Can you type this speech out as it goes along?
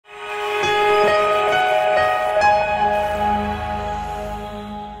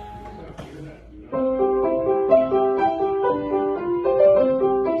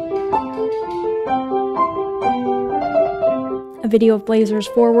video of Blazers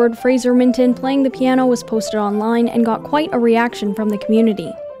forward Fraser Minten playing the piano was posted online and got quite a reaction from the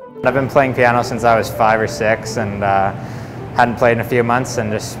community. I've been playing piano since I was 5 or 6 and hadn't played in a few months,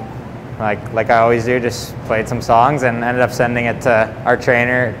 and just like I always do, just played some songs and ended up sending it to our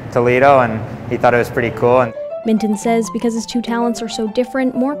trainer, Toledo, and he thought it was pretty cool. And Minten says because his two talents are so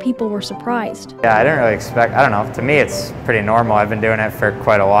different, more people were surprised. yeah, I didn't really expect, I don't know, to me it's pretty normal. I've been doing it for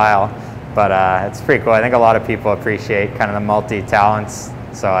quite a while, but it's pretty cool. I think a lot of people appreciate kind of the multi-talents,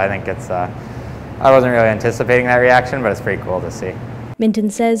 so I think it's, I wasn't really anticipating that reaction, but it's pretty cool to see.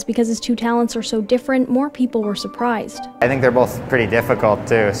 Minten says because his two talents are so different, more people were surprised. I think they're both pretty difficult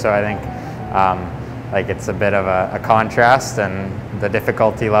too, so I think like it's a bit of a contrast, and the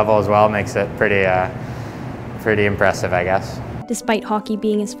difficulty level as well makes it pretty impressive, I guess. Despite hockey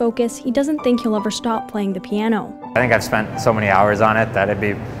being his focus, he doesn't think he'll ever stop playing the piano. I think I've spent so many hours on it that it'd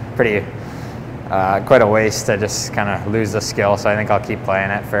be quite a waste to just kind of lose the skill, so I think I'll keep playing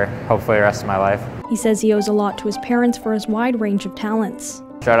it for hopefully the rest of my life. He says he owes a lot to his parents for his wide range of talents.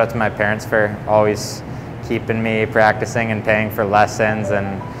 Shout out to my parents for always keeping me practicing and paying for lessons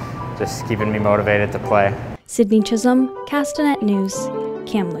and just keeping me motivated to play. Sydney Chisholm, Castanet News,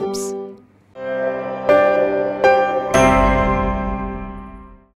 Kamloops.